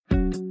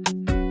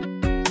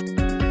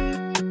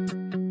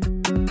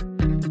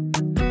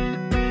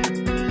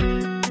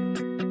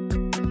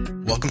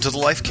Welcome to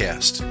the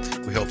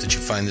Lifecast. We hope that you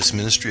find this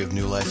ministry of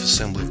New Life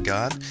Assembly of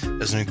God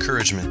as an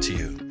encouragement to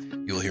you.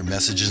 You will hear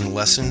messages and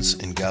lessons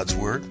in God's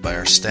Word by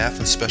our staff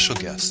and special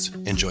guests.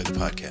 Enjoy the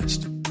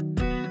podcast.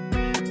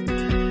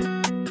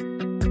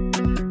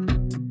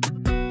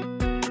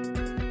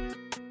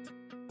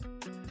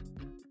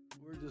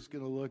 We're just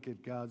going to look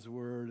at God's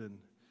Word, and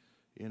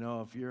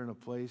if you're in a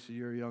place,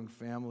 you're a young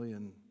family,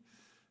 and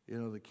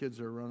the kids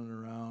are running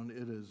around,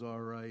 it is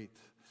all right.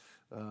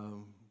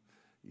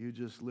 You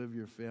just live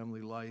your family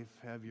life,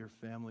 have your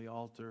family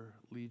altar,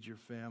 lead your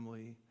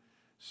family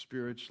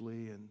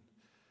spiritually, and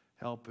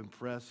help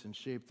impress and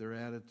shape their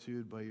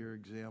attitude by your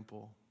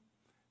example.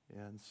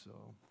 And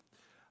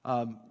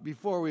so,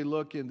 before we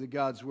look into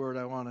God's Word,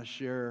 I want to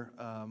share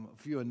a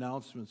few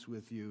announcements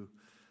with you.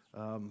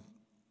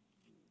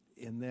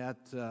 In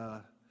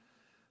that,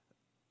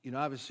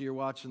 obviously you're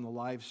watching the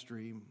live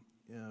stream,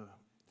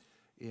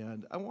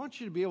 and I want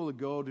you to be able to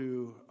go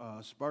to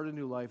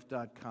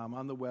SpartanNewLife.com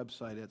on the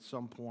website at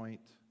some point.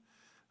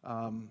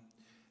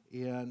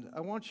 And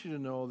I want you to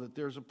know that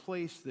there's a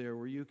place there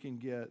where you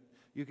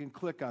can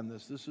click on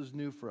this. This is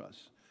new for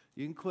us.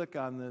 You can click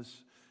on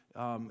this.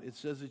 It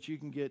says that you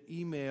can get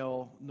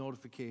email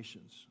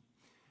notifications.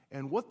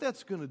 And what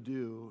that's going to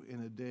do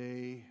in a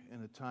day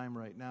and a time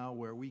right now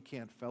where we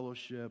can't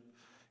fellowship,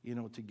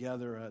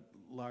 together at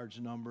large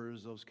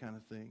numbers, those kind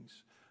of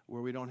things,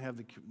 where we don't have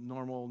the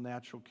normal,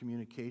 natural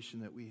communication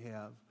that we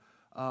have,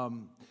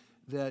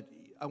 that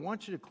I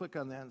want you to click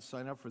on that and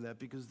sign up for that,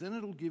 because then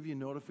it'll give you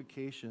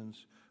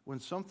notifications when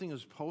something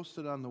is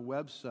posted on the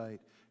website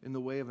in the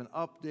way of an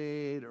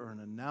update or an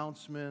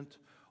announcement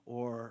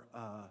or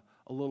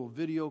a little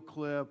video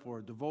clip or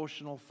a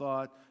devotional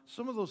thought,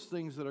 some of those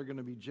things that are going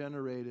to be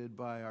generated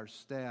by our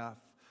staff,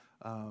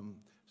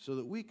 so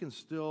that we can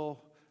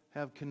still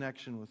have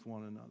connection with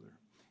one another.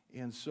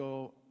 And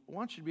so I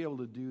want you to be able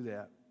to do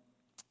that.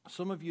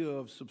 Some of you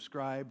have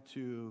subscribed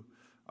to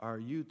our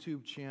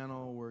YouTube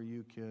channel where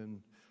you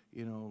can,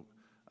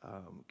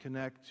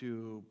 connect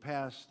to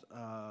past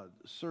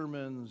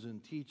sermons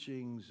and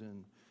teachings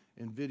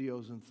and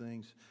videos and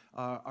things.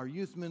 Our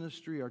youth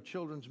ministry, our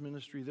children's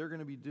ministry, they're going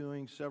to be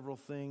doing several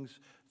things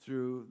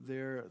through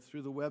the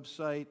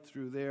website,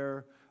 through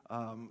their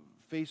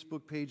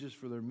Facebook pages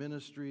for their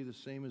ministry, the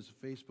same as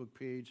the Facebook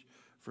page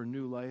for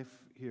New Life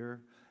here.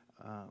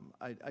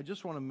 I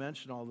just want to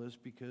mention all this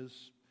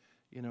because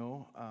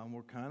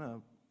we're kind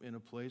of in a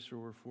place where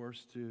we're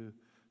forced to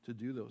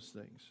do those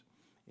things.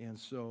 And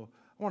so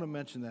I want to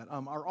mention that.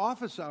 Our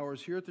office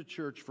hours here at the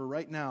church for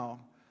right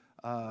now,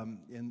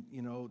 and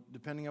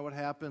depending on what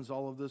happens,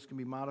 all of this can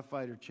be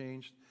modified or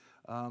changed.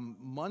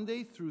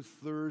 Monday through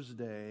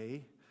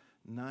Thursday,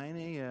 9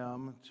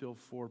 a.m. till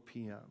 4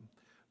 p.m.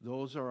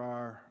 Those are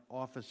our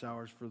office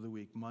hours for the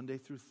week, Monday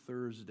through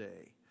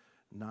Thursday,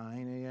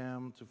 9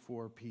 a.m. to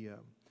 4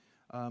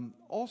 p.m.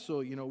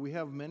 Also, we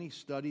have many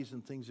studies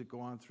and things that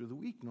go on through the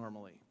week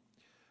normally,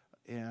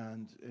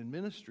 and in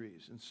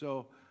ministries. And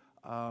so,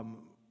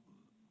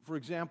 for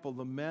example,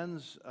 the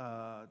men's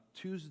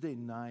Tuesday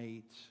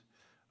night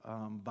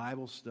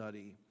Bible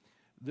study,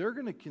 they're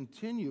going to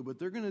continue, but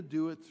they're going to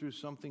do it through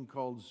something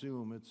called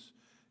Zoom.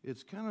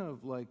 It's kind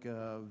of like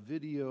a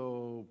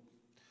video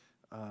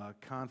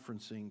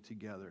conferencing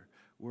together,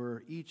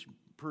 where each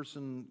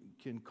person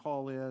can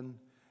call in,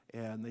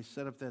 and they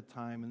set up that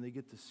time, and they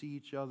get to see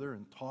each other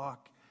and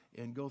talk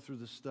and go through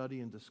the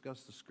study and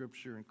discuss the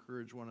Scripture,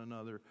 encourage one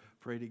another,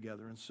 pray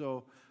together. And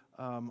so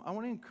I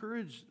want to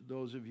encourage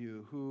those of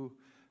you who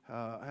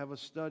have a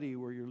study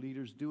where your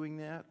leader's doing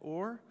that,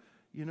 or,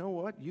 you know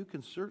what, you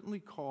can certainly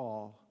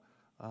call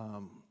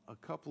a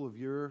couple of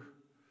your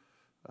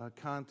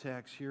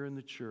contacts here in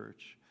the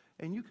church,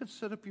 and you can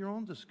set up your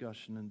own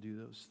discussion and do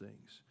those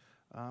things.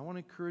 I want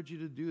to encourage you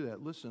to do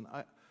that. Listen,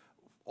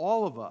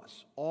 all of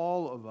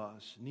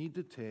us need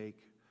to take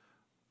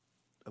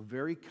a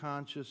very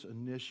conscious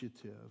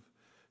initiative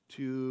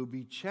to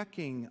be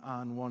checking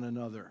on one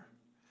another.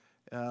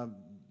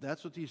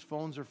 That's what these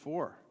phones are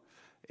for,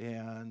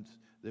 and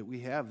that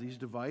we have these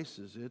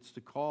devices. It's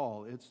to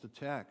call, it's to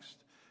text,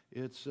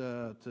 it's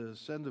to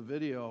send a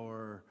video,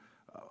 or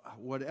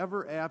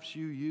whatever apps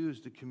you use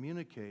to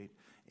communicate.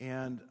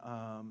 And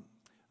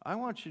I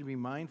want you to be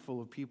mindful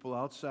of people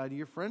outside of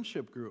your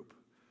friendship group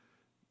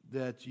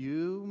that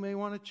you may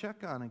want to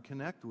check on and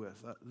connect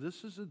with.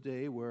 This is a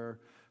day where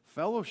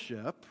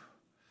fellowship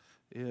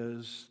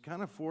is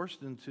kind of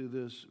forced into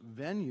this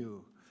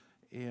venue,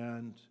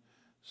 and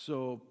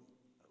so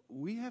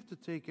we have to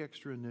take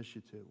extra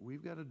initiative.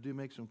 We've got to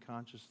make some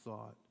conscious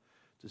thought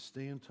to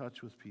stay in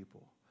touch with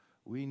people.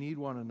 We need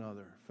one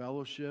another.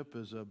 Fellowship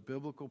is a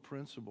biblical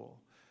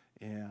principle,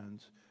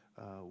 and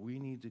we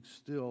need to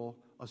still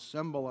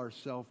assemble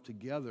ourselves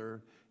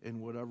together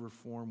in whatever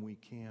form we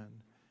can.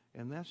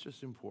 And that's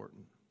just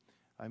important.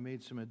 I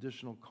made some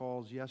additional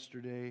calls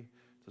yesterday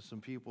to some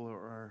people who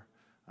are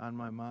on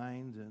my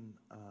mind, and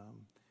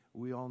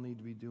we all need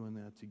to be doing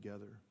that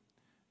together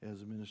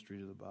as a ministry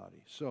to the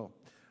body. So,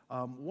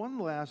 one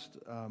last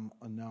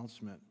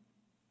announcement.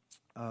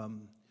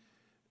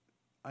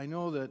 I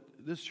know that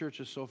this church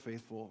is so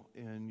faithful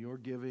in your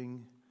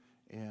giving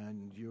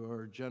and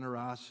your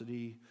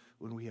generosity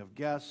when we have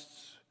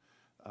guests,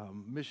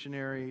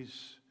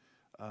 missionaries,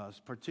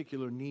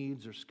 particular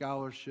needs or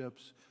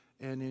scholarships,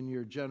 and in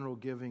your general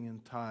giving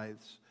and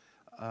tithes.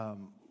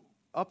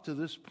 Up to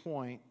this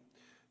point,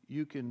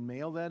 you can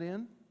mail that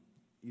in.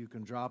 You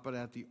can drop it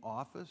at the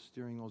office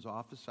during those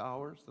office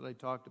hours that I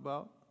talked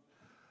about.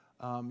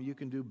 You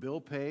can do bill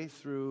pay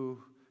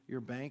through your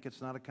bank.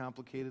 It's not a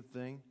complicated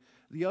thing.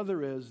 The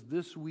other is,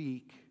 this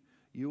week,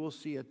 you will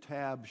see a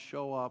tab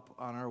show up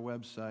on our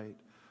website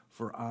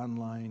for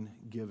online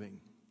giving.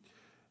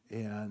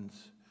 And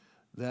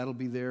that'll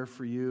be there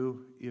for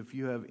you. If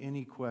you have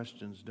any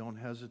questions, don't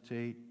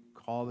hesitate.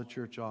 Call the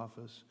church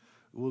office.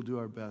 We'll do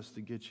our best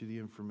to get you the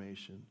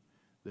information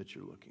that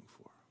you're looking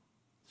for.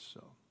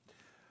 So,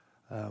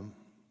 I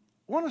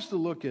want us to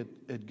look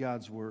at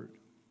God's Word.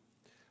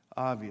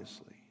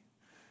 Obviously,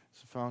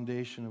 it's the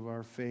foundation of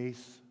our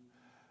faith.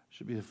 It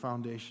should be the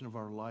foundation of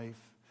our life.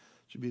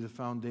 It should be the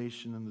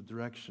foundation and the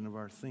direction of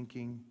our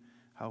thinking,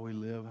 how we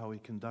live, how we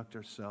conduct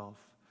ourselves,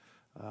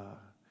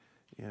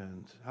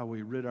 and how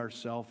we rid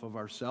ourselves of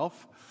ourselves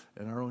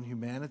and our own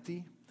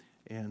humanity.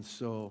 And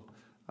so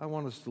I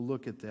want us to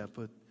look at that,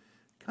 but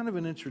kind of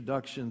an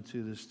introduction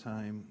to this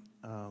time.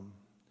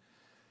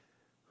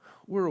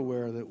 We're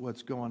aware that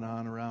what's going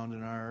on around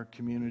in our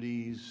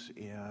communities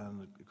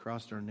and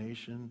across our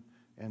nation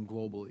and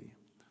globally.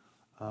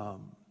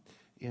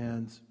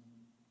 And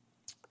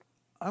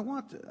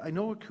I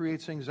know it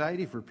creates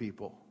anxiety for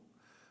people.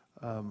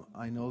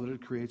 I know that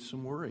it creates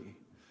some worry.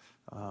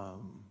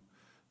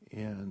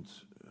 And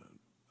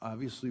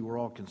obviously we're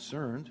all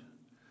concerned.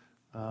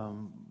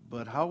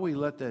 But how we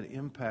let that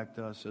impact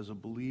us as a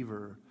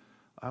believer,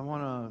 I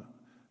want to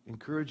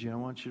encourage you. I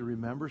want you to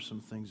remember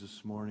some things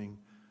this morning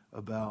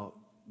about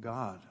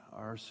God,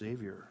 our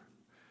Savior,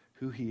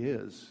 who He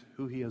is,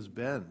 who He has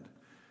been,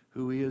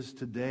 who He is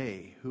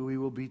today, who He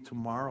will be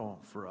tomorrow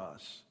for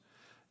us,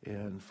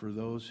 and for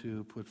those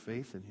who put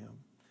faith in Him.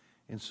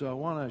 And so I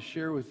want to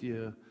share with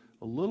you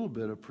a little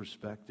bit of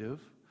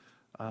perspective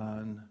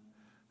on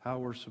how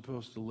we're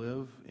supposed to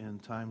live in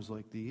times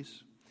like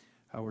these,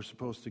 how we're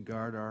supposed to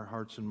guard our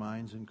hearts and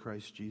minds in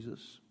Christ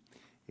Jesus.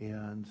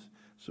 And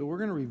so we're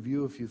going to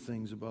review a few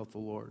things about the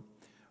Lord.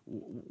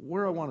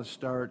 Where I want to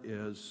start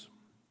is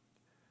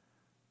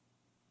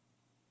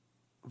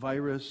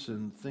virus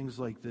and things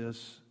like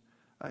this.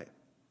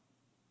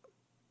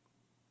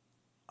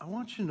 I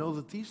want you to know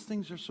that these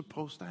things are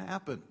supposed to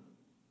happen.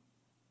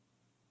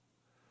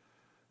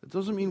 It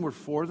doesn't mean we're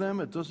for them.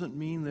 It doesn't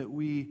mean that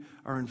we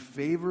are in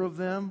favor of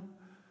them.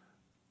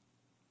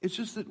 It's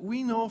just that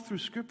we know through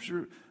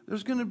Scripture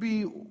there's going to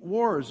be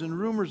wars and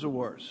rumors of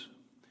wars.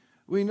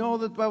 We know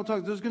that the Bible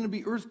talks there's going to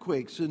be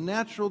earthquakes and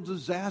natural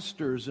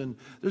disasters, and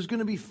there's going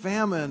to be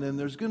famine, and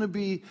there's going to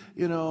be,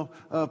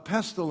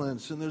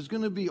 pestilence, and there's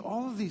going to be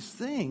all of these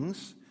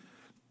things.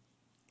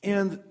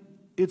 And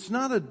it's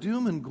not a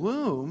doom and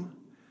gloom.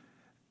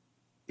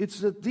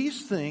 It's that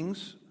these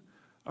things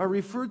are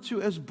referred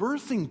to as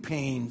birthing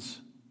pains.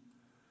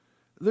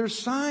 They're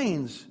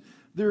signs.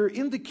 They're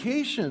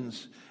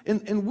indications.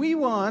 And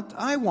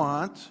I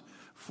want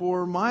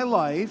for my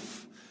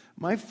life,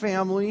 my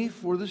family,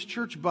 for this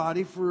church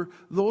body, for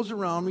those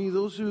around me,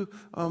 those who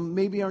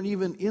maybe aren't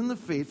even in the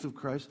faith of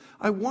Christ,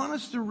 I want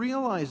us to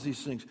realize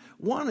these things.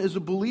 One, as a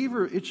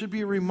believer, it should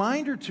be a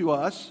reminder to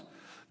us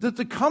that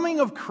the coming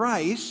of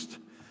Christ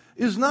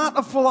is not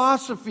a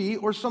philosophy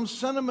or some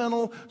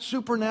sentimental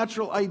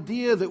supernatural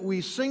idea that we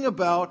sing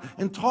about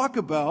and talk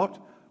about,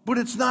 but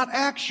it's not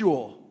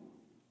actual.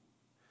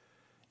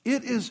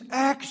 It is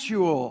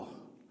actual.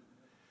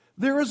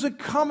 There is a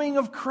coming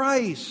of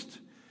Christ.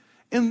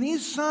 And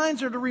these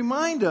signs are to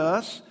remind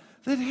us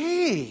that,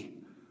 hey,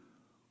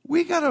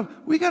 we gotta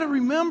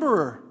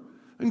remember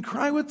and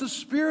cry with the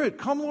Spirit,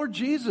 come Lord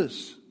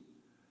Jesus.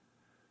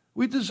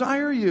 We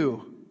desire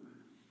you.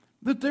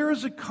 That there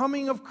is a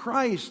coming of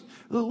Christ.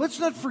 Let's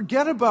not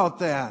forget about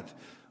that.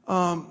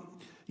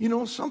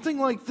 Something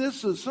like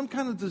this, some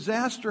kind of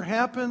disaster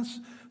happens,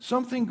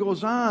 something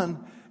goes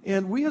on,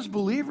 and we as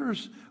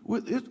believers,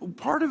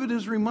 part of it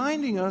is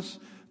reminding us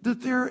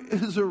that there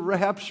is a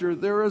rapture,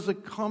 there is a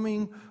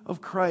coming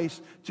of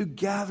Christ to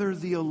gather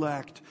the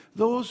elect,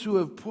 those who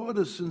have put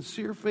a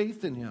sincere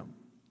faith in Him.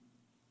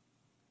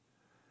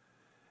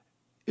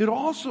 It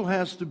also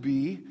has to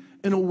be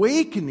an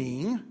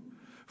awakening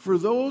for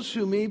those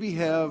who maybe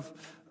have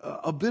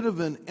a bit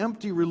of an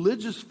empty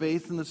religious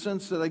faith in the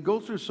sense that I go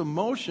through some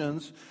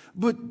motions,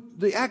 but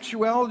the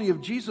actuality of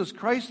Jesus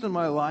Christ in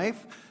my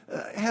life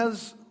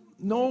has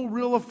no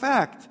real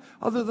effect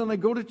other than I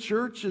go to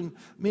church and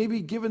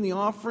maybe give in the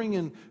offering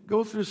and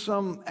go through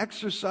some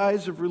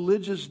exercise of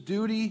religious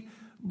duty,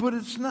 but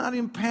it's not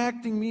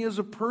impacting me as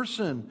a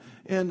person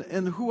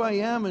and who I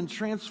am and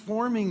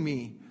transforming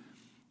me.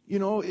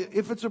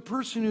 If it's a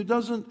person who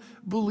doesn't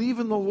believe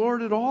in the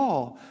Lord at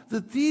all,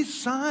 that these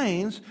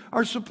signs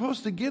are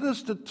supposed to get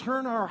us to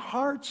turn our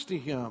hearts to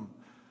Him.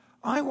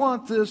 I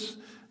want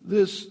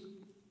this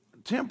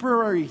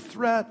temporary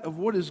threat of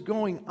what is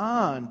going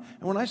on.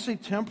 And when I say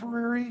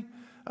temporary,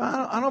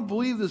 I don't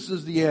believe this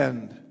is the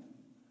end.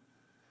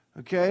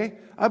 Okay?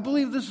 I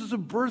believe this is a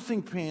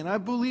birthing pain. I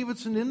believe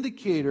it's an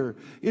indicator.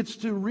 It's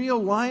to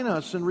realign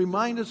us and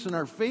remind us in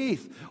our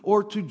faith,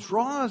 or to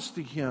draw us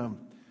to Him.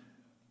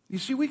 You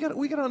see, we got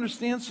to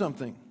understand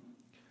something.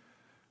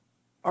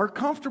 Our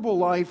comfortable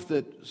life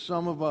that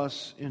some of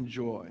us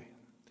enjoy,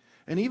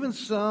 and even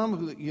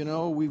some,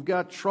 we've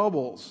got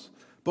troubles.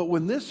 But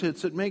when this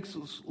hits, it makes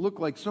us look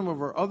like some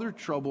of our other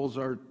troubles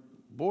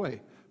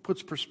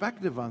puts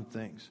perspective on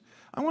things.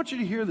 I want you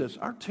to hear this.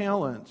 Our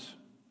talents,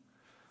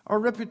 our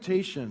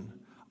reputation,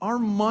 our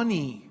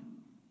money,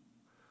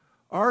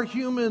 our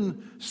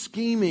human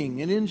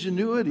scheming and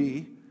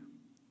ingenuity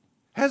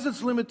has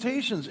its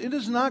limitations. It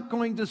is not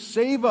going to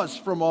save us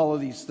from all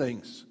of these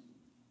things.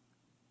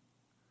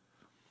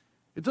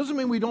 It doesn't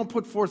mean we don't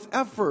put forth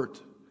effort.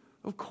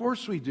 Of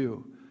course we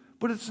do.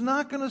 But it's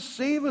not going to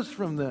save us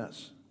from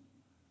this.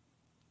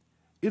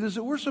 It is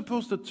that we're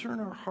supposed to turn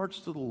our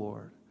hearts to the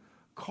Lord,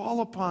 call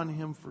upon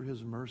Him for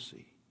His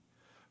mercy,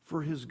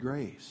 for His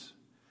grace.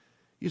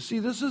 You see,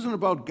 this isn't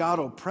about God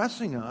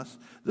oppressing us.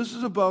 This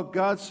is about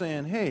God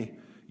saying, hey,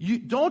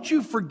 don't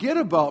you forget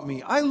about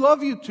me. I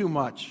love you too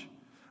much.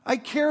 I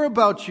care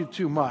about you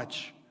too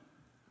much.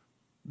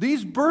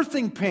 These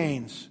birthing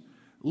pains,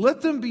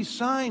 let them be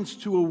signs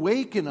to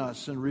awaken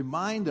us and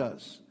remind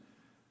us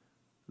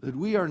that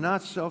we are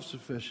not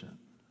self-sufficient.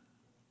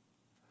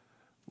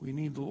 We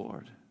need the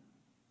Lord.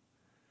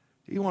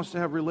 He wants to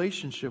have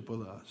relationship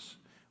with us.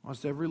 He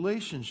wants to have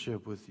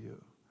relationship with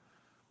you.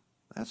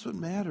 That's what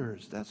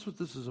matters. That's what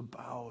this is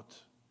about.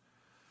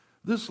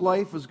 This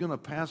life is going to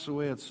pass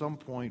away at some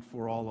point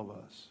for all of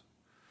us.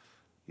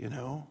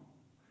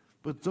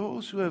 But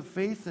those who have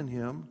faith in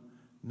Him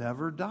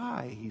never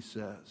die, He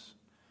says,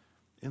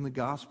 in the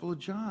Gospel of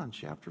John,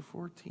 chapter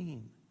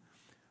 14.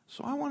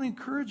 So I want to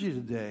encourage you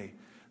today.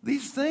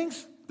 These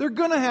things, they're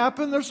going to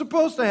happen. They're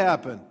supposed to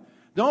happen.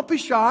 Don't be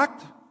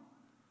shocked.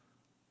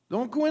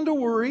 Don't go into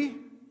worry.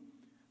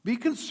 Be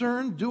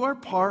concerned. Do our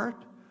part.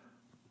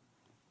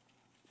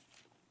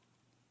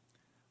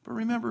 But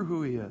remember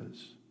who He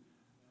is.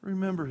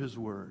 Remember His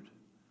word.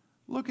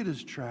 Look at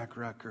His track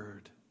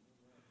record.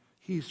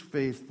 He's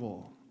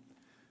faithful.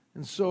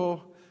 And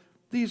so,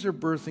 these are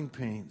birthing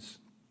pains.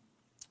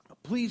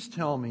 Please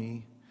tell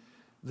me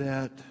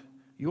that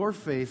your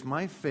faith,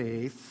 my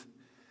faith,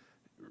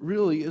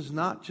 really is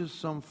not just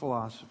some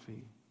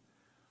philosophy.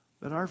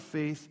 That our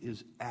faith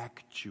is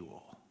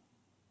actual.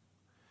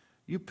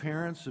 You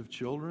parents of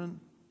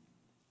children,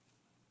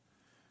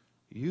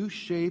 you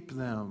shape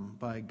them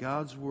by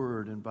God's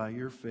word and by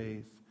your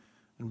faith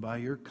and by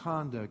your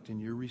conduct and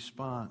your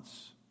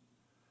response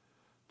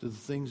to the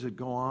things that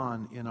go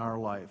on in our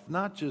life.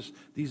 Not just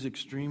these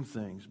extreme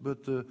things,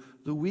 but the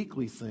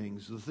weekly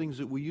things, the things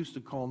that we used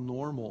to call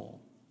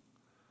normal.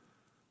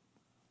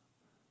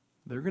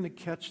 They're going to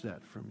catch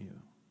that from you.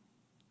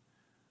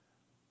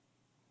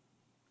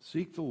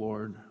 Seek the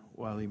Lord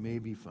while He may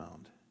be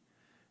found.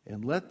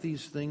 And let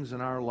these things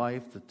in our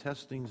life, the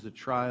testings, the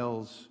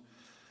trials,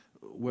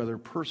 whether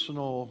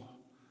personal,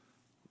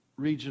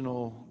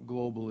 regional,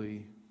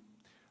 globally,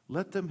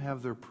 let them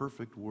have their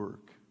perfect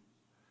work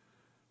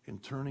in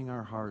turning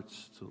our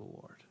hearts to the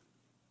Lord.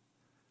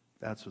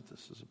 That's what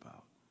this is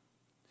about.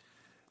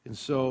 And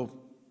so,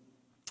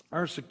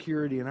 our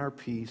security and our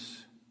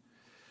peace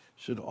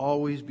should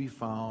always be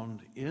found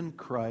in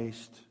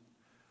Christ,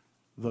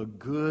 the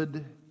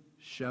Good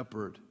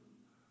Shepherd.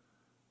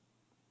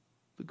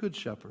 The Good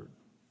Shepherd.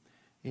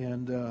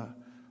 And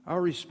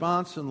our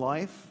response in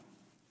life,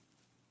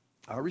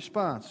 I want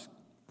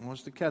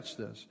us to catch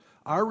this.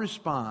 Our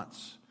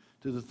response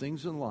to the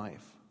things in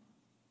life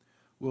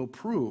will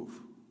prove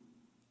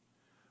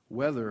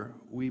whether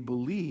we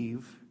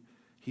believe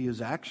He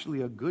is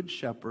actually a good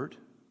shepherd,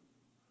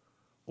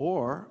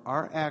 or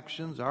our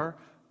actions, our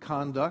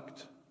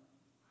conduct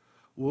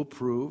will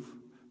prove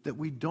that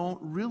we don't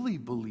really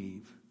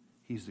believe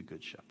He's the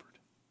Good Shepherd.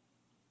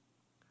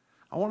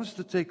 I want us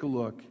to take a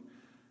look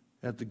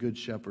at the Good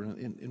Shepherd,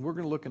 and we're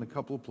going to look in a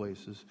couple of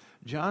places.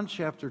 John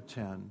chapter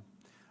 10,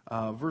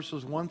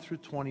 verses 1 through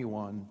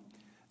 21,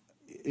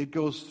 it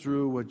goes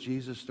through what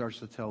Jesus starts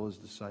to tell His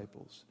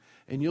disciples.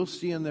 And you'll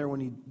see in there when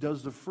He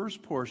does the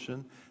first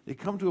portion, they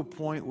come to a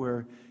point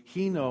where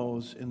He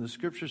knows, and the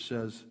Scripture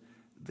says,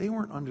 they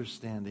weren't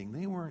understanding,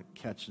 they weren't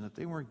catching it,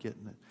 they weren't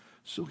getting it.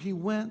 So He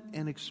went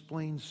and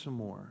explained some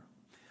more.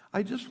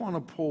 I just want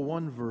to pull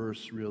one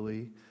verse,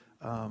 really,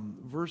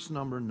 verse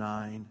number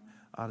 9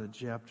 out of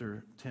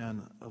chapter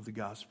 10 of the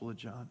Gospel of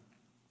John.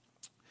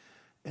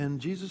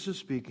 And Jesus is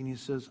speaking. He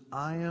says,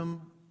 I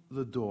am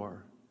the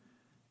door.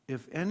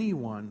 If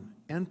anyone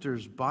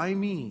enters by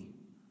me,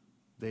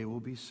 they will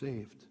be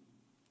saved.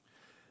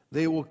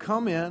 They will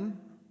come in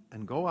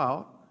and go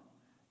out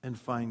and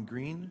find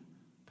green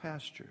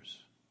pastures.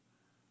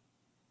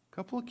 A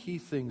couple of key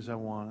things I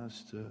want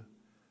us to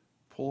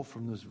pull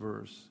from this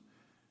verse.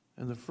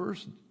 And the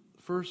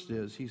first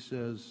is, He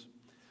says,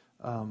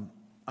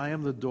 I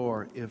am the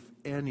door if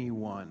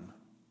anyone.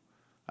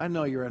 I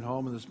know you're at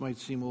home and this might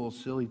seem a little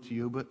silly to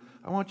you, but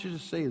I want you to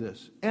say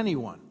this.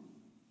 Anyone.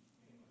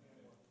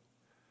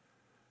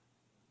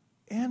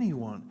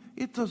 Anyone.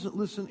 It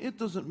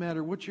doesn't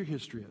matter what your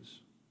history is.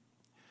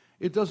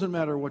 It doesn't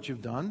matter what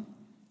you've done,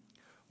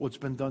 what's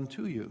been done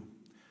to you.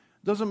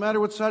 It doesn't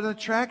matter what side of the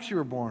tracks you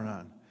were born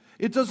on.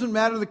 It doesn't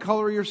matter the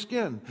color of your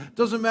skin. It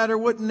doesn't matter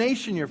what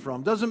nation you're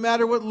from. It doesn't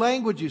matter what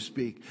language you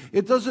speak.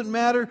 It doesn't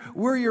matter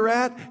where you're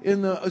at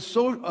in the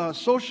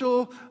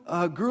social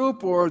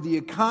group or the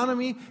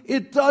economy.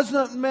 It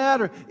doesn't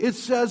matter. It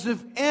says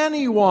if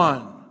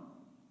anyone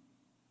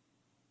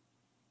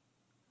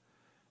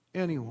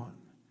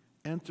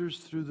enters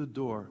through the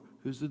door.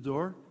 Who's the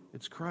door?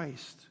 It's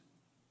Christ.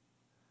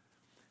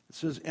 It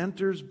says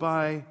enters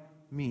by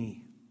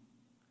me.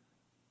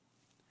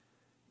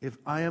 If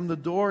I am the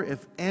door,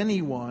 if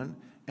anyone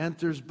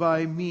enters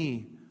by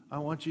me, I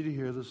want you to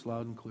hear this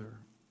loud and clear.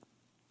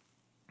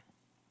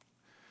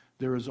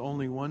 There is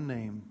only one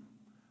name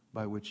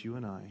by which you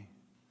and I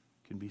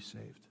can be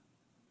saved.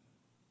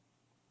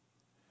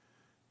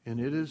 And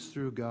it is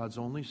through God's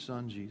only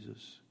Son,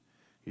 Jesus.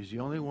 He's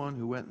the only one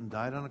who went and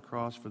died on a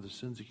cross for the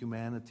sins of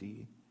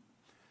humanity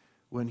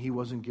when he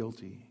wasn't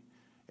guilty.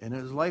 And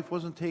his life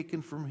wasn't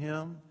taken from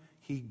him,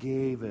 he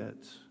gave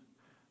it.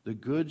 The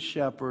good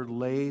shepherd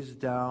lays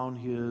down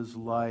his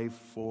life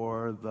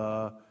for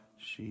the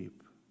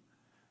sheep.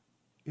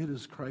 It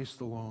is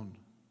Christ alone.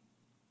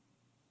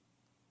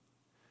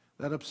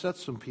 That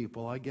upsets some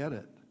people, I get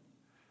it.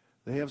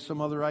 They have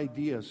some other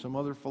idea, some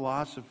other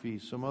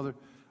philosophy,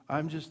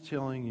 I'm just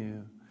telling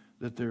you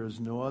that there is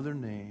no other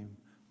name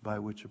by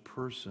which a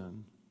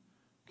person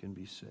can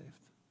be saved.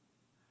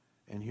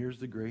 And here's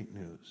the great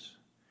news.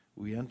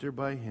 We enter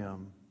by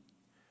him,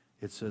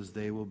 it says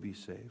they will be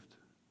saved.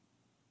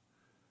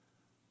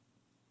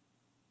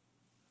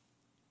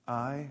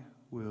 I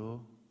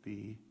will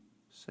be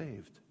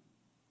saved.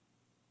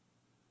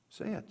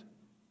 Say it.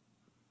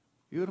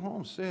 You at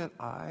home, say it.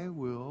 I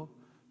will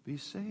be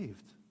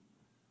saved.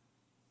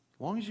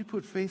 As long as you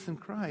put faith in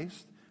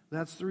Christ,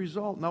 that's the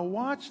result. Now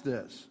watch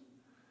this.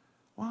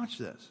 Watch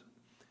this.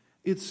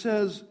 It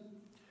says,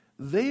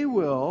 they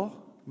will,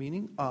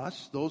 meaning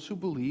us, those who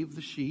believe,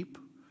 the sheep,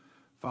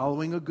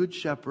 following a good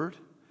shepherd.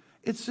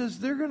 It says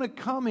they're going to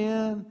come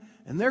in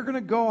and they're going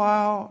to go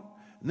out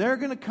and they're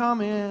going to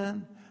come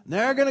in.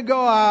 They're going to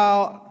go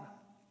out.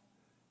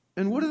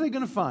 And what are they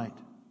going to find?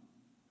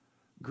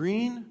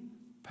 Green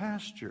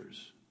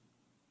pastures.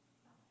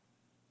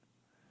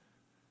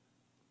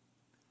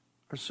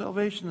 Our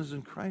salvation is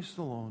in Christ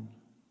alone.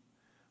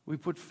 We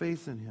put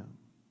faith in him.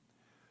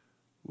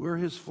 We're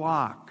his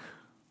flock.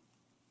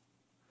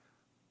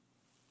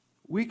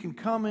 We can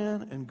come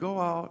in and go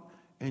out,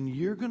 and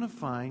you're going to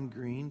find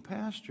green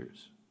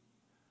pastures.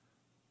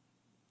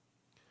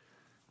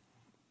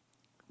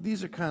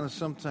 These are kind of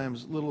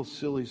sometimes little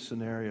silly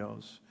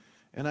scenarios.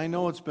 And I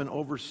know it's been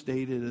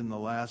overstated in the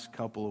last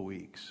couple of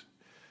weeks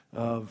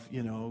of,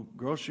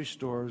 grocery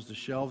stores, the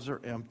shelves are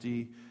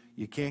empty,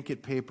 you can't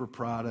get paper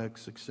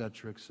products,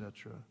 etc.,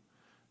 etc.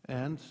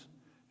 And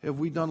have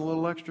we done a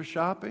little extra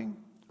shopping?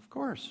 Of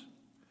course.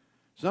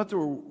 It's not that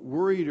we're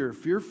worried or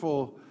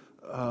fearful,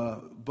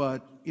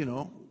 but,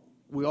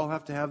 we all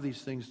have to have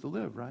these things to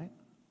live, right?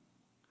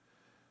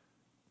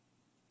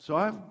 So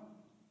I've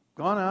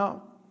gone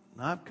out,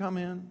 I've come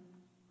in,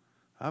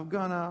 I've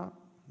gone out,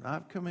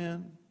 I've come in.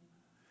 And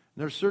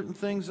there's certain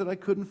things that I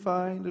couldn't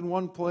find in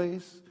one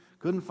place,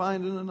 couldn't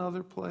find in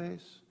another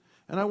place.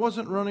 And I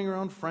wasn't running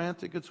around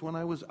frantic. It's when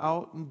I was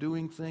out and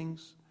doing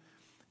things.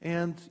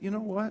 And you know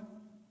what?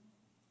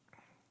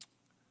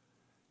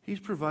 He's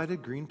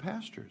provided green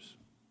pastures.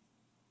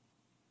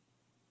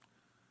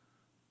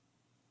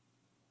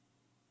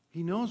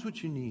 He knows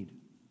what you need.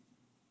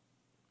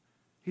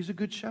 He's a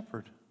good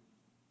shepherd.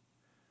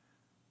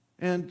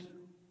 And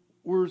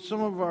were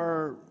some of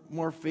our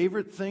more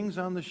favorite things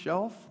on the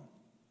shelf?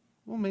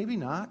 Well, maybe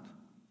not.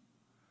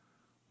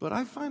 But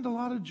I find a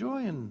lot of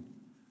joy in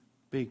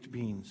baked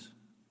beans,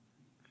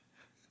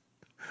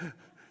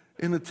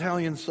 in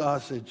Italian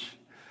sausage.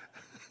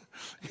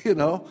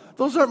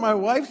 Those are my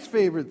wife's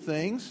favorite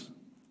things.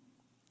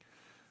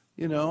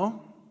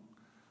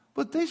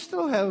 But they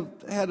still have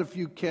had a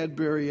few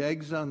Cadbury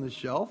eggs on the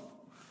shelf.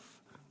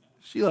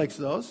 She likes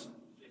those.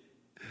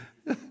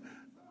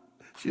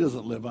 She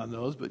doesn't live on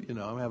those, but, I'm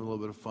having a little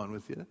bit of fun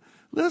with you.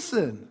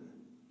 Listen,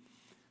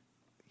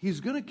 he's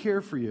going to care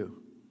for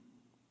you.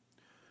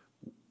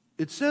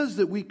 It says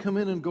that we come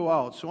in and go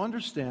out. So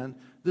understand,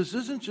 this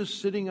isn't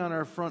just sitting on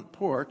our front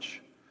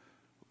porch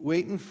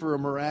waiting for a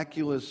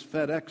miraculous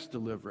FedEx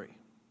delivery.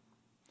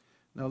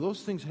 Now,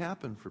 those things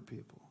happen for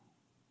people.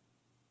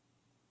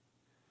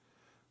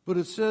 But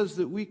it says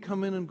that we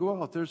come in and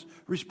go out. There's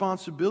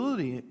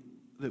responsibility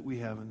that we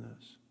have in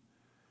this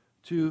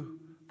to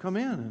come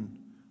in and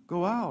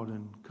go out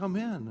and come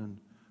in and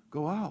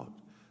go out.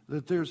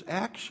 That there's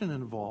action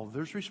involved.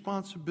 There's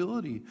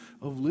responsibility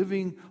of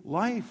living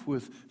life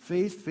with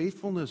faith,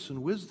 faithfulness,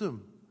 and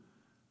wisdom.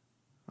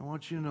 I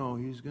want you to know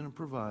he's going to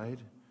provide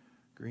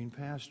green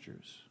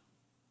pastures.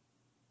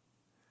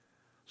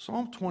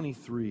 Psalm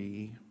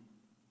 23,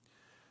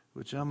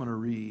 which I'm going to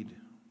read.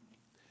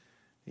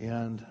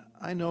 And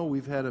I know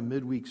we've had a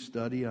midweek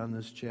study on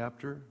this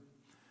chapter.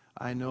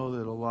 I know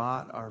that a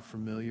lot are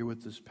familiar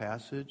with this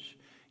passage.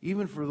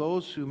 Even for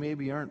those who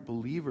maybe aren't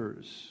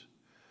believers,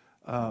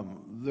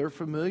 they're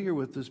familiar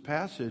with this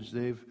passage.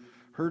 They've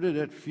heard it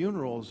at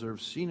funerals or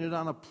seen it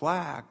on a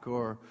plaque,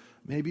 or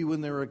maybe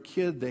when they were a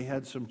kid they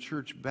had some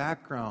church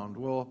background.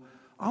 Well,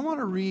 I want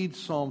to read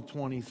Psalm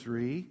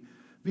 23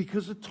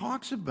 because it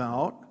talks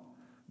about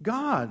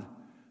God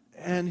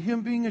and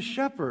Him being a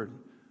shepherd.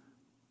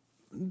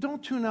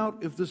 Don't tune out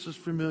if this is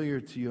familiar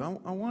to you.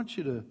 I want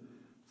you to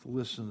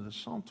listen to this.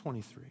 Psalm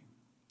 23.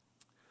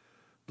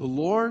 The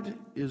Lord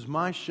is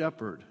my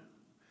shepherd.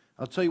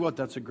 I'll tell you what,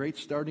 that's a great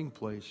starting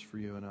place for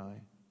you and I.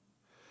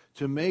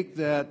 To make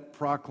that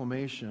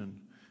proclamation.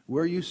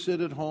 Where you sit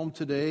at home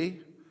today,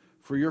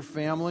 for your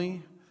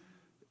family,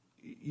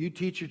 you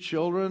teach your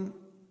children,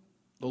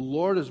 the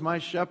Lord is my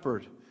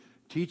shepherd.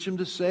 Teach them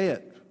to say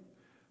it.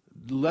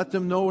 Let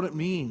them know what it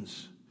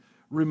means.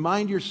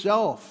 Remind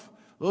yourself,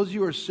 those of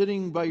you who are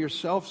sitting by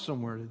yourself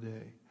somewhere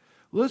today,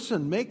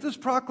 listen, make this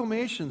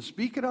proclamation.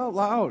 Speak it out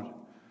loud.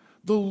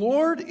 The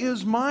Lord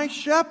is my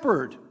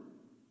shepherd.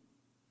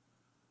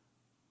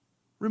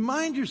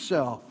 Remind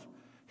yourself,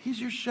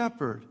 He's your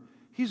shepherd.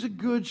 He's a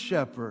good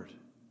shepherd.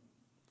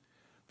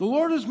 The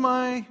Lord is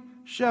my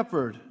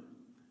shepherd.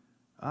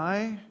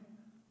 I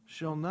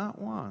shall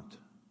not want.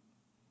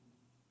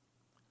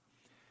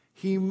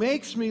 He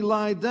makes me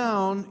lie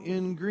down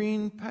in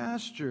green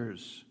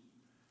pastures.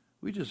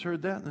 We just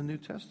heard that in the New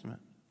Testament.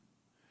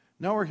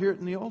 Now we're hearing it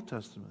in the Old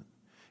Testament.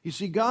 You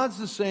see, God's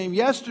the same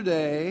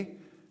yesterday,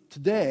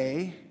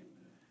 today,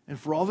 and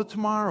for all the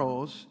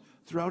tomorrows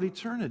throughout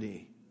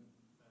eternity.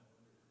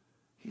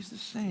 He's the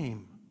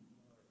same.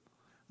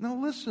 Now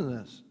listen to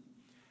this.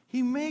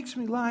 He makes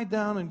me lie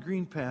down in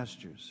green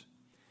pastures.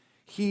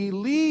 He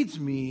leads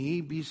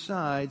me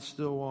beside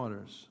still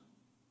waters.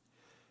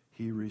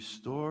 He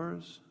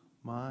restores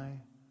my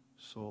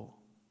soul.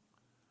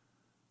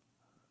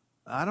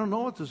 I don't know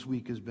what this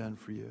week has been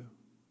for you.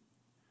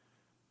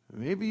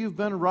 Maybe you've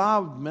been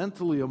robbed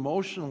mentally,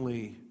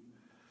 emotionally,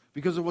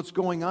 because of what's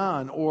going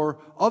on, or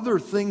other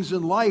things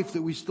in life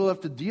that we still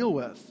have to deal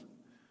with.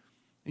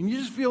 And you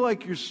just feel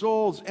like your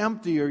soul's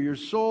empty, or your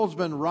soul's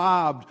been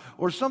robbed,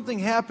 or something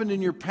happened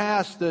in your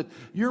past that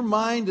your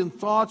mind and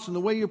thoughts and the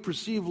way you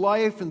perceive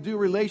life and do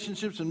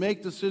relationships and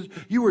make decisions,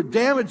 you were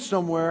damaged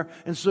somewhere,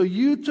 and so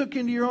you took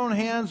into your own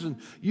hands and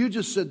you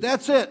just said,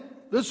 that's it.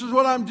 This is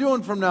what I'm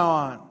doing from now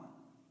on.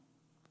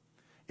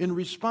 In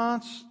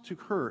response to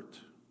hurt.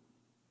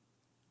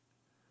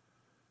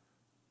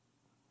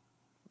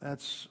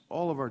 That's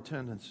all of our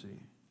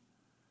tendency.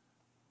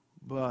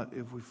 But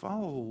if we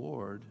follow the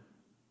Lord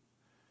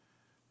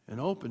and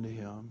open to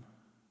Him,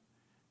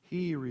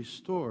 He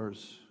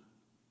restores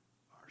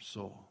our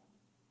soul.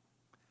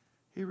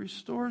 He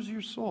restores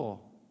your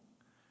soul.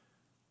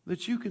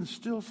 That you can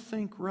still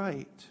think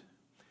right,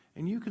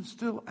 and you can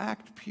still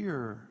act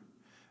pure,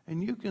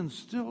 and you can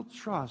still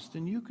trust,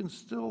 and you can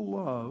still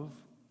love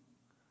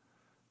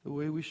the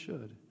way we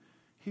should.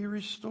 He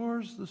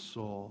restores the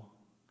soul.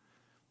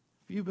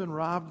 If you've been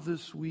robbed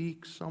this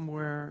week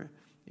somewhere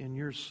in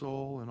your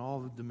soul and all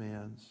the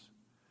demands,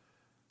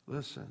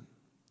 listen.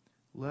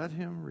 Let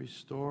Him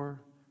restore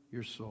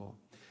your soul.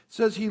 It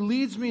says, He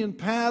leads me in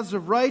paths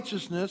of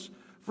righteousness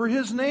for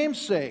His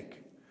name's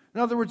sake. In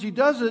other words, He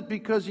does it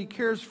because He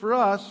cares for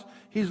us.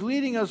 He's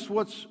leading us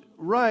what's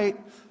right.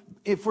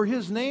 For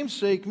His name's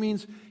sake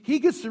means He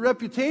gets the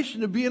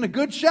reputation of being a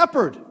good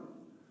shepherd.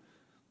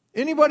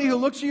 Anybody who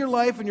looks at your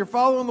life and you're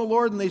following the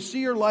Lord and they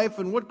see your life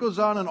and what goes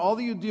on and all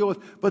that you deal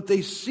with, but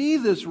they see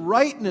this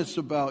rightness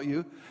about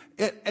you,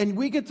 and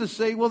we get to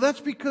say, well, that's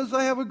because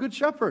I have a good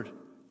shepherd.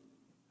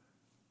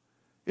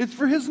 It's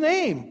for His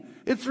name.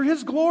 It's for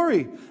His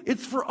glory.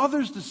 It's for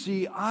others to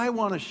see, I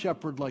want a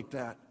shepherd like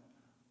that.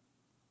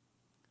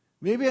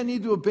 Maybe I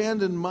need to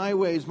abandon my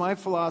ways, my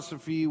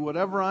philosophy,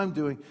 whatever I'm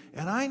doing,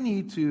 and I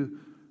need to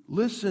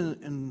listen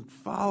and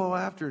follow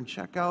after and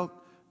check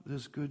out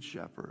this good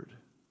shepherd.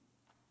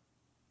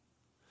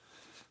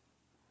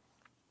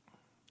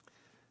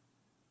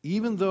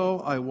 Even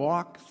though I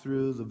walk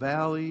through the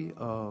valley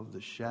of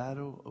the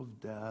shadow of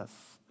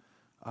death,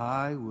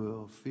 I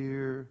will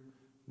fear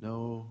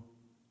no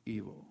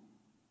evil.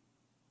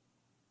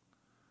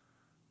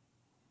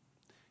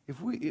 I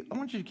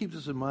want you to keep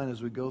this in mind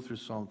as we go through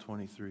Psalm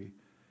 23.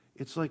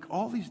 It's like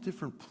all these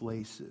different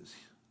places.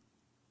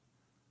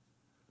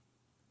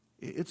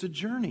 It's a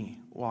journey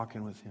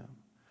walking with Him.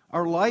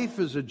 Our life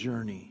is a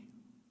journey.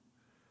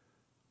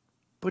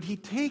 But He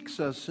takes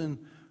us and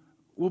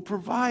will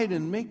provide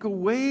and make a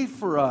way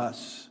for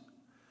us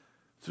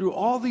through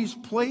all these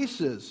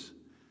places.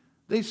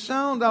 They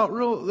starts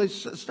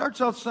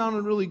out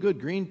sounding really good.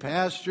 Green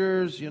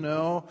pastures,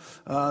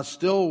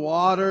 still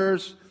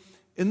waters.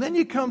 And then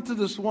you come to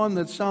this one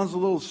that sounds a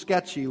little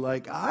sketchy,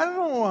 like, I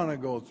don't want to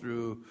go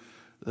through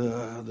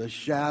the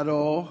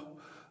shadow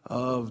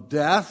of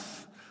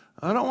death.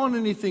 I don't want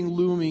anything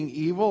looming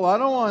evil. I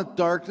don't want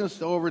darkness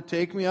to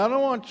overtake me. I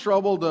don't want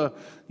trouble to,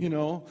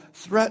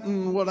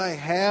 threaten what I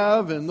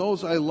have and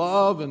those I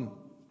love. And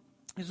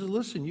he says,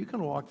 listen, you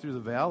can walk through the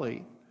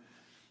valley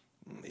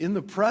in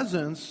the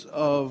presence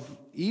of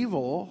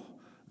evil,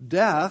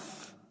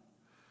 death,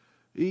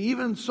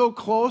 even so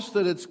close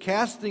that it's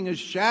casting a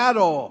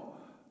shadow.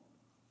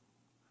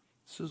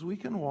 He says we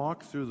can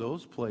walk through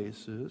those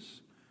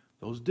places,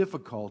 those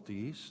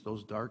difficulties,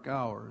 those dark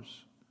hours.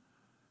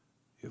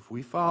 If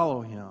we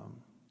follow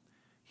him,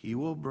 he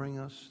will bring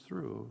us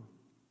through,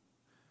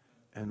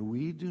 and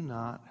we do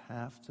not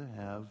have to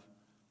have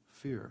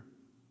fear.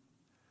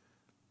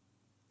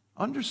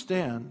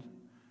 Understand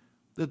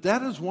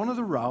that is one of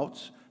the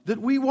routes that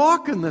we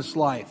walk in this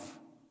life.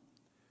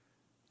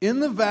 In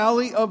the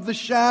valley of the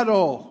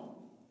shadow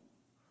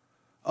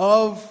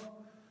of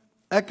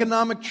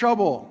economic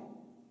trouble,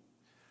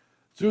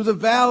 through the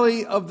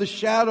valley of the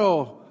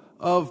shadow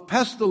of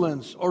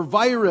pestilence or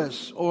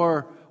virus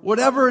or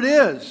whatever it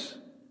is,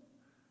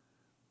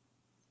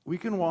 we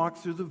can walk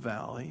through the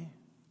valley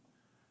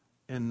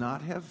and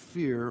not have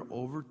fear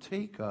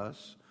overtake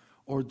us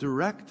or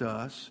direct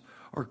us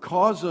or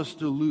cause us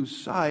to lose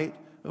sight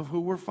of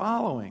who we're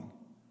following.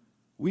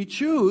 We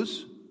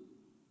choose,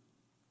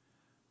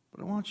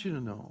 but I want you to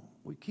know,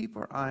 we keep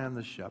our eye on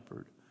the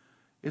shepherd.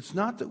 It's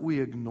not that we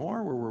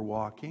ignore where we're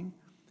walking,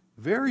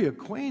 very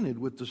acquainted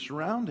with the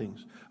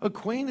surroundings,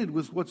 acquainted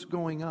with what's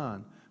going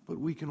on, but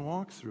we can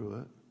walk through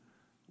it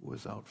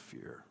without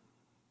fear.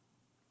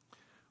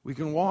 We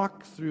can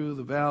walk through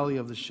the valley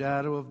of the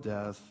shadow of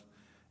death,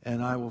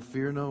 and I will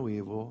fear no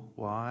evil.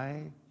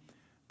 Why?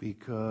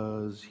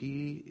 Because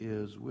he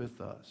is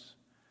with us.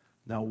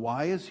 Now,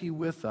 why is he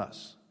with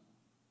us?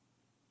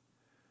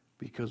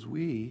 Because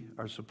we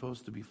are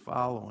supposed to be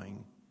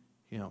following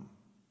him.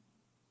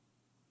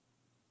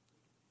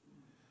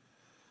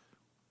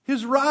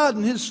 His rod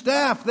and his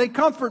staff, they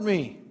comfort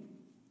me.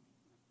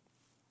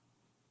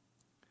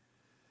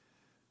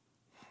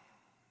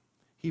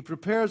 He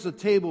prepares a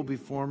table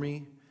before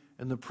me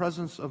in the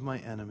presence of my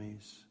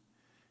enemies.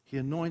 He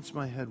anoints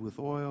my head with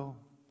oil.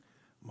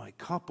 My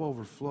cup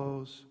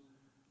overflows.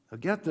 Now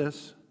get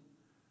this.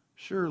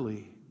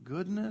 Surely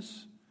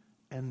goodness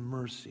and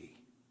mercy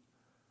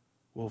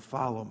will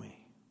follow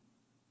me.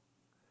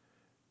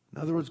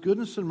 In other words,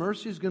 goodness and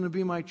mercy is going to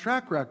be my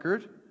track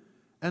record.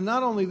 And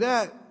not only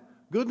that,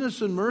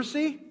 goodness and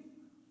mercy,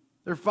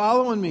 they're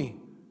following me.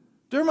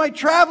 They're my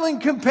traveling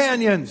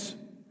companions.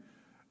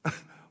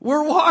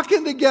 We're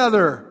walking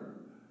together.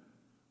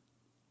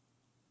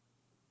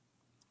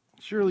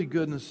 Surely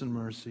goodness and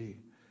mercy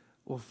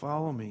will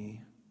follow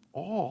me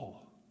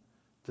all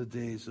the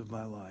days of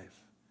my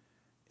life,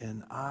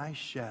 and I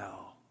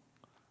shall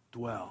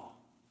dwell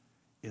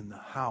in the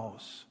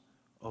house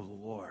of the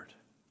Lord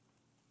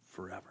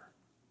forever.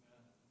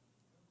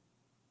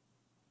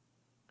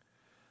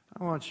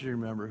 I want you to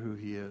remember who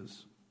he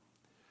is,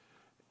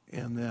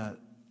 and that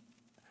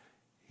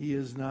he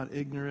is not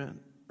ignorant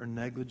or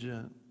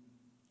negligent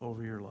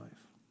over your life.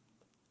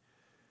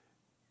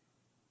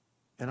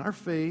 And our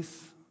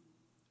faith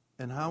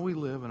and how we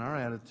live and our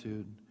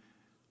attitude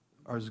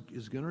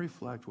is going to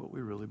reflect what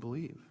we really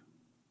believe.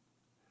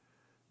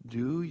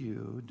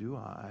 Do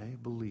I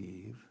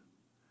believe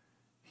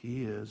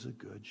he is a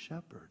good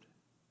shepherd?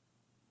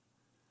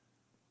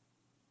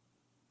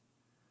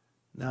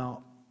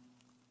 Now,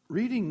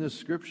 reading this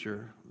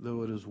scripture,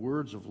 though it is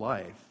words of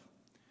life,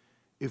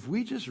 if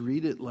we just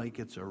read it like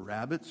it's a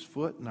rabbit's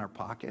foot in our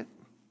pocket,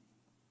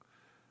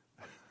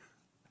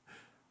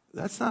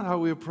 that's not how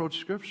we approach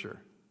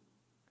Scripture.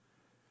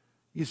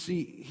 You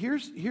see,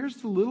 here's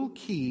the little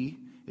key.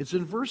 It's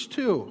in verse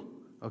 2,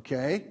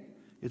 okay?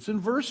 It's in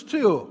verse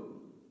 2.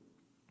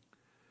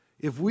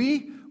 If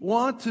we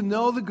want to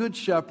know the Good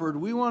Shepherd,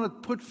 we want to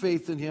put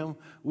faith in him,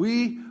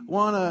 we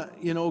want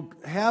to,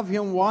 have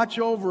him watch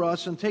over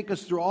us and take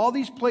us through all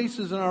these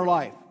places in our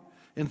life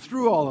and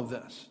through all of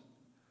this.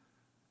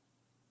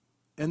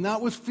 And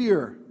not with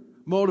fear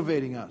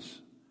motivating us.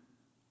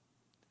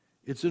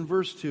 It's in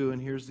verse 2,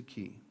 and here's the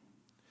key.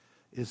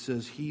 It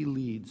says, he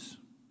leads.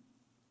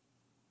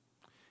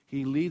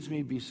 He leads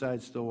me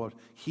beside still waters.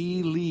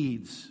 He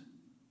leads.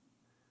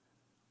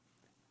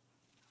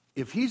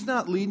 If he's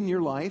not leading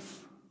your life,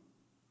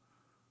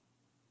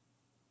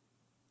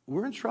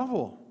 we're in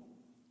trouble.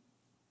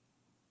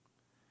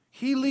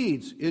 He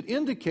leads. It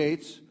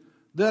indicates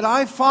that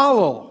I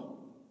follow.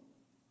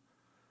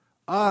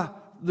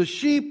 The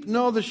sheep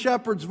know the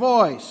shepherd's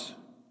voice.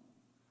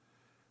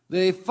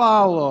 They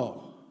follow.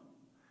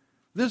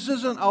 This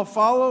isn't, I'll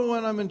follow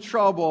when I'm in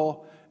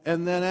trouble,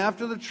 and then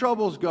after the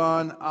trouble's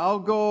gone, I'll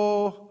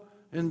go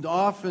and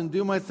off and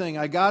do my thing.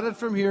 I got it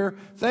from here.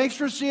 Thanks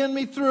for seeing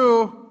me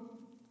through.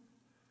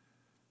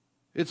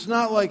 It's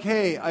not like,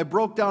 hey, I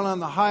broke down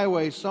on the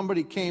highway,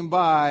 somebody came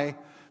by,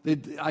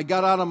 I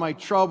got out of my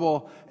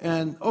trouble,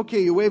 and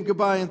okay, you wave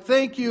goodbye and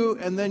thank you,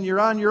 and then you're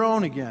on your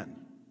own again.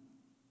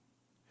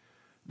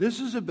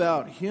 This is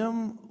about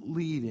him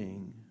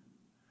leading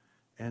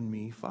and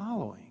me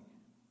following.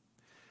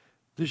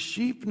 The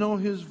sheep know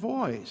his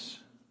voice.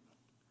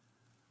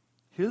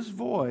 His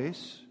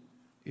voice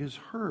is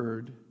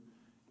heard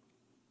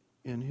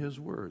in His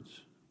words.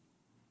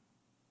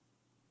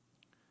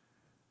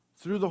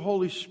 Through the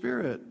Holy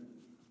Spirit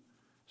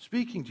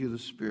speaking to you, the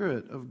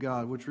Spirit of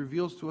God, which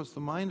reveals to us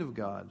the mind of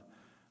God.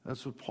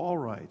 That's what Paul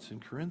writes in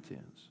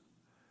Corinthians.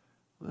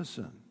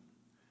 Listen,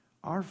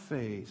 our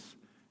faith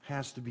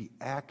has to be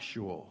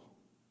actual.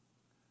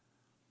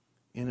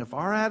 And if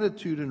our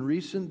attitude in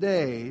recent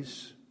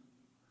days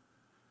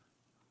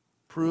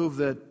prove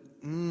that,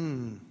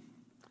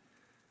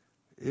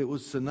 it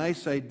was a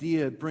nice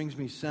idea, it brings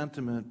me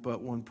sentiment,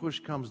 but when push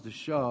comes to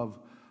shove,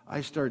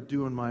 I start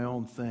doing my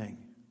own thing.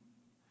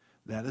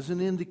 That is an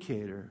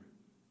indicator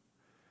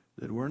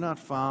that we're not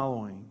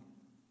following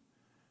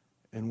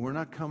and we're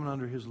not coming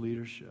under His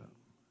leadership.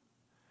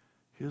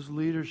 His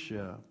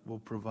leadership will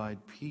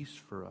provide peace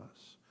for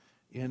us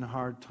in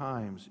hard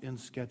times, in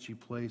sketchy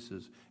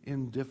places,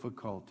 in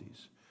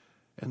difficulties.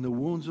 And the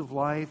wounds of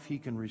life, He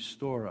can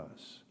restore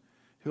us.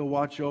 He'll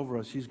watch over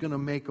us. He's going to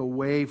make a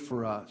way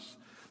for us.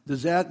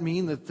 Does that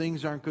mean that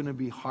things aren't going to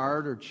be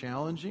hard or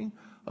challenging?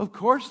 Of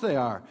course they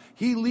are.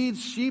 He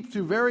leads sheep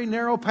through very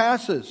narrow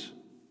passes.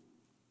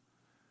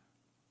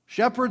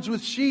 Shepherds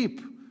with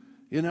sheep,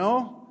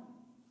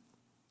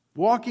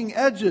 walking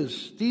edges,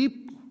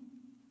 steep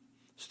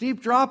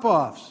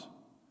drop-offs.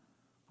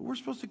 But we're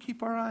supposed to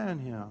keep our eye on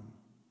Him.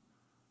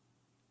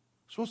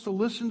 We're supposed to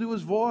listen to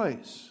His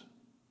voice,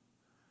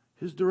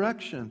 His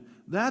direction.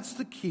 That's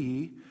the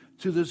key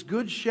to this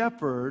good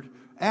shepherd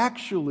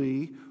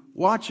actually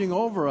watching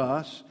over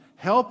us,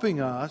 helping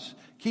us,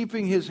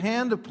 keeping His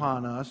hand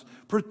upon us,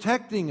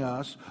 protecting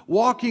us,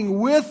 walking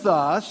with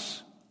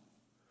us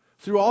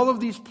through all of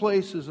these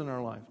places in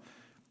our life.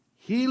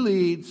 He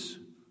leads,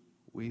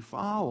 we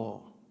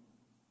follow.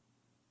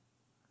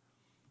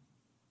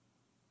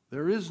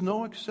 There is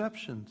no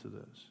exception to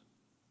this.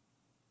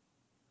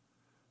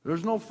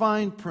 There's no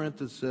fine print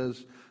that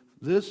says,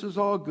 this is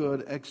all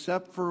good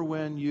except for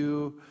when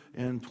you,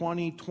 in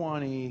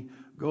 2020,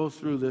 go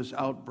through this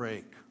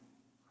outbreak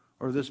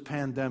or this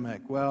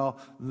pandemic. Well,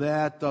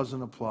 that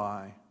doesn't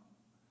apply.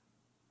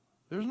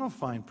 There's no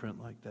fine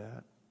print like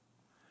that.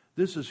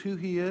 This is who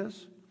He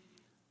is,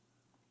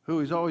 who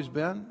He's always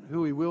been,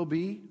 who He will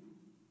be.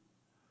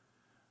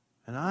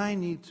 And I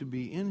need to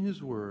be in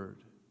His Word,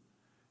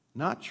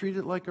 not treat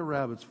it like a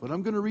rabbit's foot.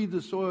 I'm going to read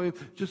this so I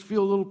just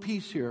feel a little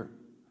peace here.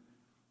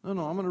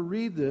 No, I'm going to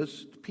read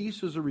this.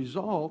 Peace is a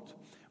result,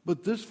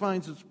 but this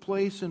finds its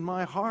place in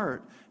my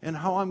heart and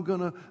how I'm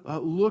going to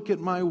look at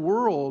my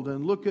world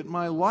and look at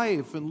my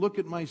life and look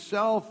at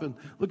myself and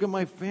look at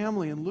my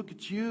family and look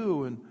at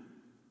you and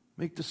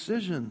make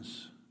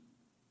decisions.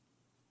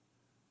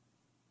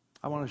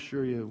 I want to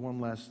assure you one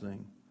last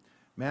thing.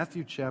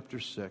 Matthew chapter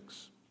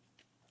 6,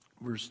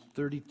 verse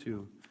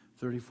 32,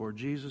 34.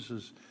 Jesus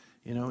is,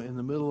 in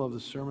the middle of the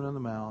Sermon on the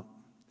Mount,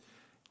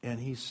 and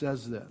He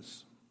says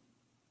this.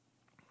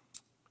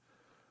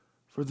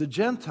 For the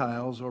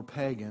Gentiles or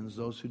pagans,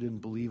 those who didn't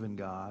believe in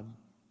God,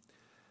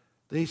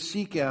 they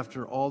seek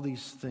after all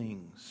these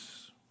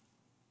things.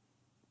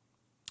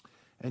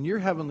 And your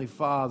heavenly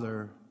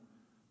Father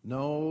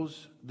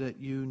knows that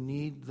you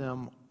need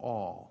them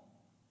all.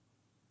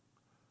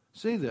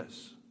 Say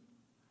this.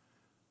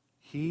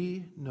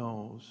 He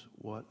knows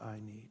what I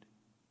need.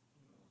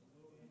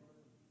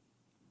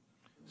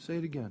 Say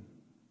it again.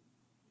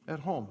 At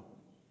home.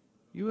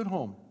 You at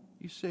home.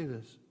 You say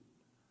this.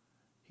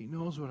 He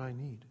knows what I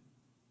need.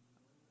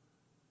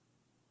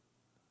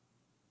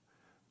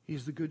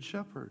 He's the Good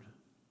Shepherd.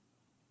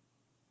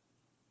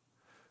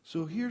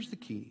 So here's the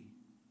key.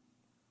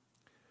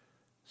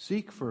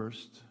 Seek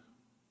first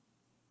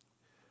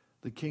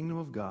the kingdom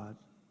of God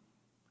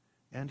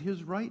and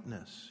His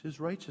rightness, His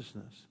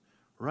righteousness,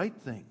 right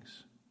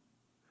things.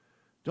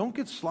 Don't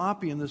get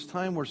sloppy in this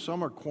time where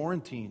some are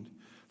quarantined.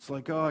 It's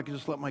like, I can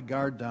just let my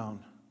guard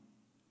down.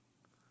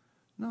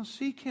 No,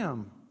 seek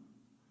Him.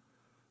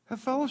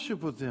 Have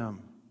fellowship with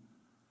Him.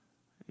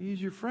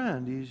 He's your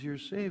friend. He's your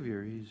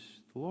Savior. He's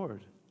the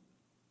Lord.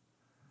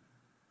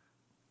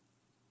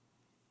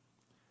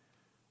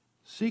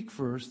 Seek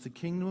first the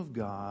kingdom of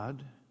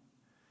God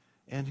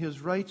and His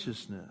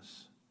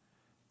righteousness.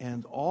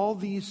 And all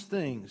these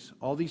things,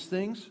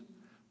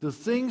 the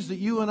things that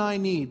you and I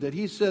need, that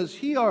He says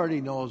He already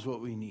knows what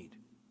we need.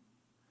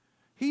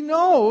 He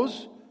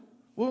knows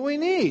what we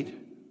need.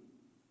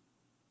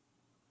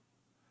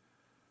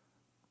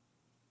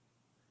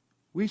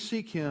 We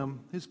seek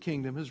Him, His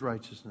kingdom, His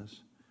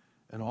righteousness,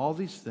 and all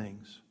these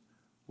things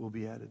will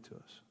be added to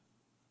us.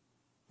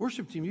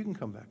 Worship team, you can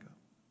come back up.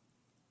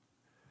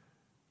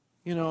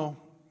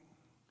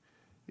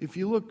 If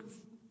you look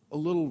a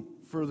little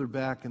further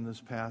back in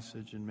this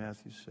passage in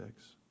Matthew 6,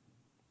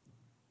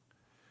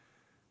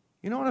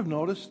 you know what I've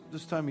noticed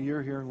this time of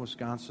year here in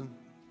Wisconsin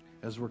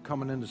as we're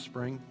coming into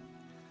spring?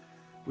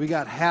 We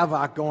got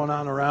havoc going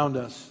on around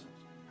us.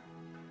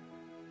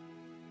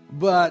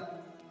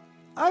 But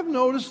I've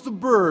noticed the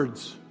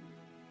birds.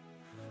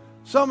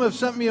 Some have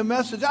sent me a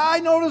message. I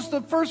noticed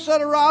the first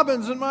set of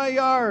robins in my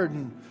yard.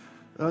 And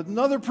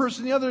another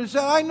person the other day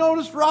said, I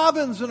noticed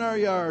robins in our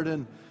yard.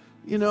 And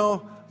You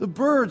know, the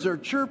birds are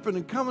chirping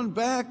and coming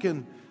back,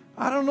 and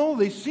I don't know,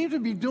 they seem to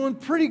be doing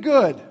pretty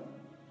good.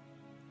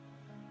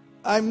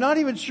 I'm not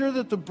even sure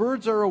that the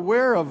birds are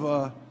aware of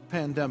a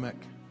pandemic.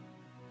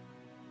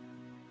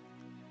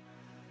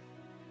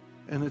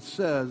 And it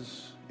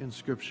says in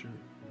Scripture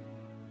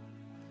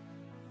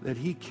that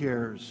He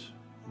cares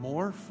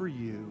more for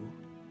you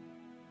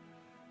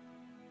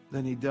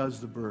than He does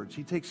the birds.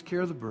 He takes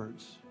care of the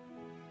birds.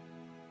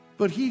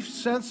 But He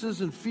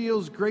senses and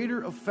feels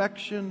greater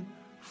affection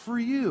for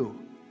you.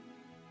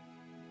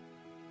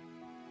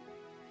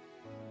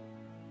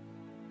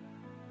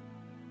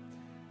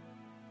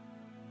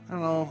 I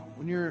don't know,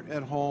 when you're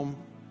at home,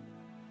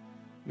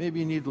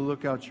 maybe you need to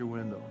look out your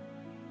window.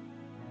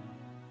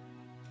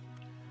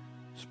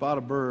 Spot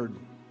a bird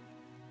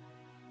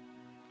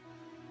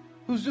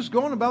who's just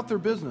going about their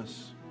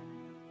business.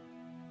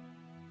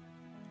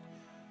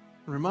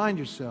 Remind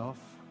yourself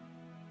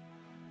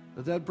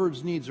that that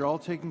bird's needs are all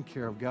taken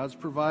care of. God's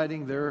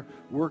providing, they're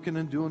working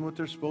and doing what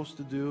they're supposed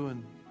to do.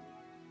 And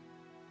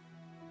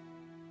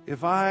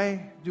if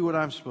I do what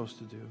I'm supposed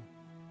to do,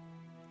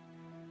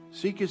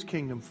 seek His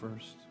kingdom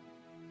first,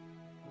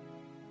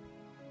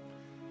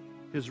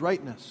 His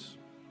rightness,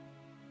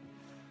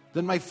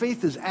 then my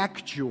faith is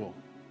actual.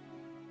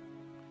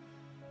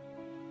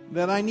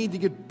 That I need to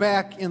get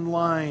back in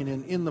line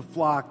and in the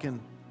flock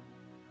and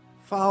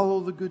follow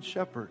the Good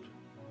Shepherd.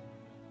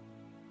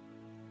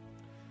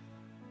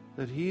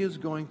 That He is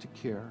going to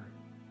care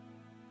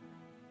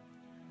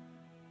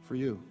for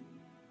you.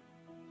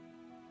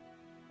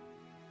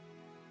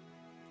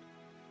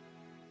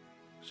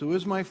 So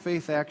is my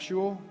faith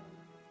actual?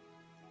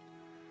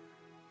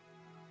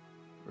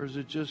 Or is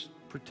it just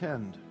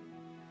pretend?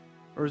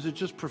 Or is it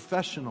just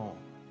professional?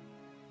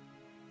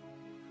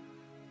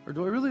 Or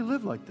do I really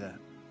live like that?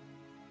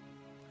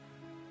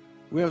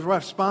 We have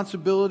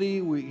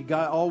responsibility.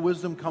 All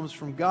wisdom comes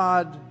from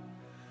God.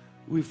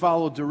 We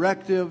follow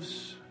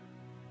directives.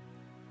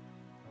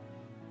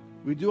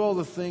 We do all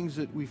the things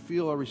that we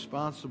feel are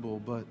responsible,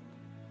 but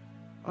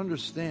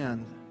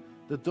understand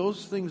that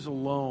those things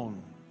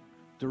alone,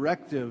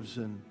 directives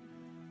and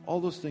all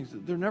those things,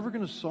 they're never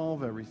going to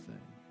solve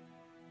everything.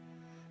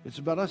 It's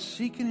about us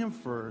seeking Him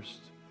first,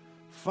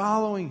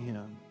 following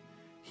Him.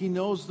 He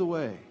knows the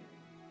way.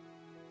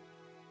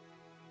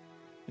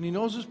 And He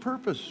knows His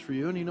purpose for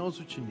you, and He knows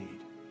what you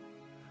need.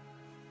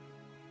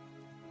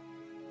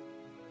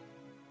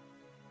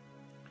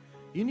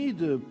 You need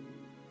to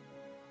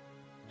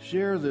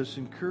share this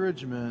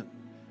encouragement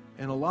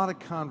in a lot of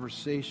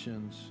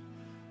conversations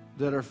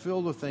that are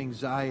filled with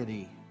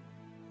anxiety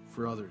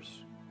for others.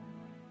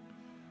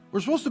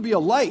 We're supposed to be a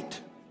light.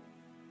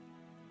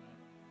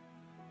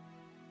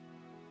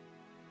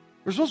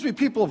 We're supposed to be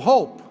people of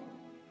hope.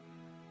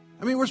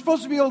 I mean, we're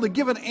supposed to be able to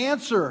give an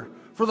answer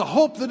for the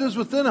hope that is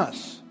within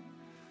us.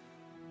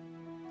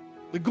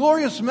 The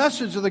glorious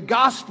message of the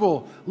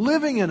gospel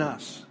living in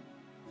us.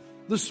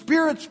 The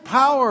Spirit's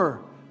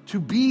power to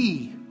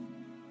be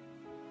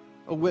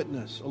a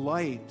witness, a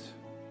light.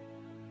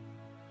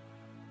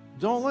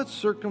 Don't let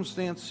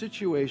circumstance,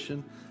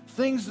 situation,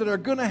 things that are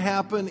going to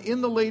happen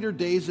in the later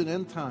days and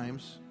end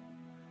times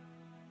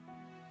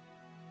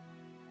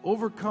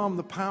overcome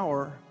the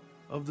power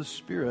of the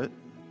Spirit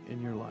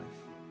in your life.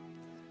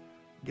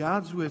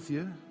 God's with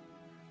you.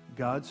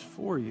 God's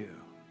for you.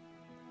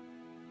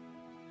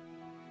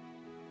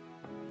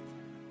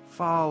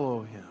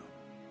 Follow Him.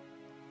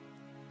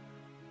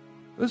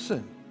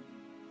 Listen,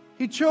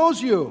 He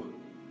chose you.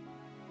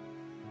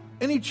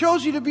 And He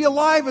chose you to be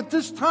alive at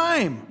this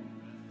time,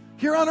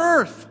 here on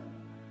earth.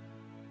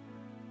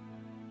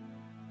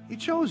 He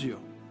chose you.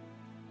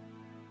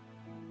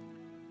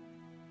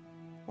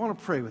 I want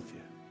to pray with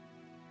you.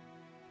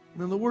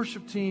 And then the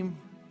worship team,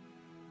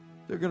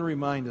 they're going to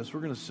remind us.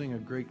 We're going to sing a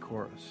great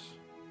chorus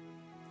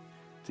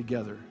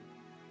together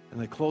in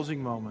the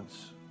closing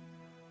moments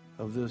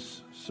of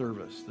this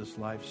service, this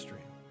live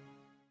stream.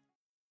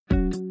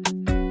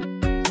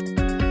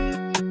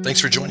 Thanks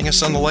for joining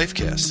us on the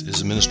Lifecast. It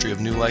is a ministry of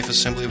New Life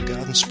Assembly of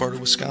God in Sparta,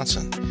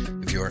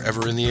 Wisconsin. If you are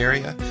ever in the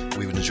area,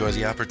 we would enjoy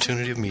the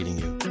opportunity of meeting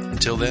you.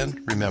 Until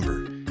then,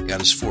 remember,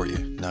 God is for you,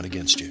 not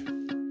against you.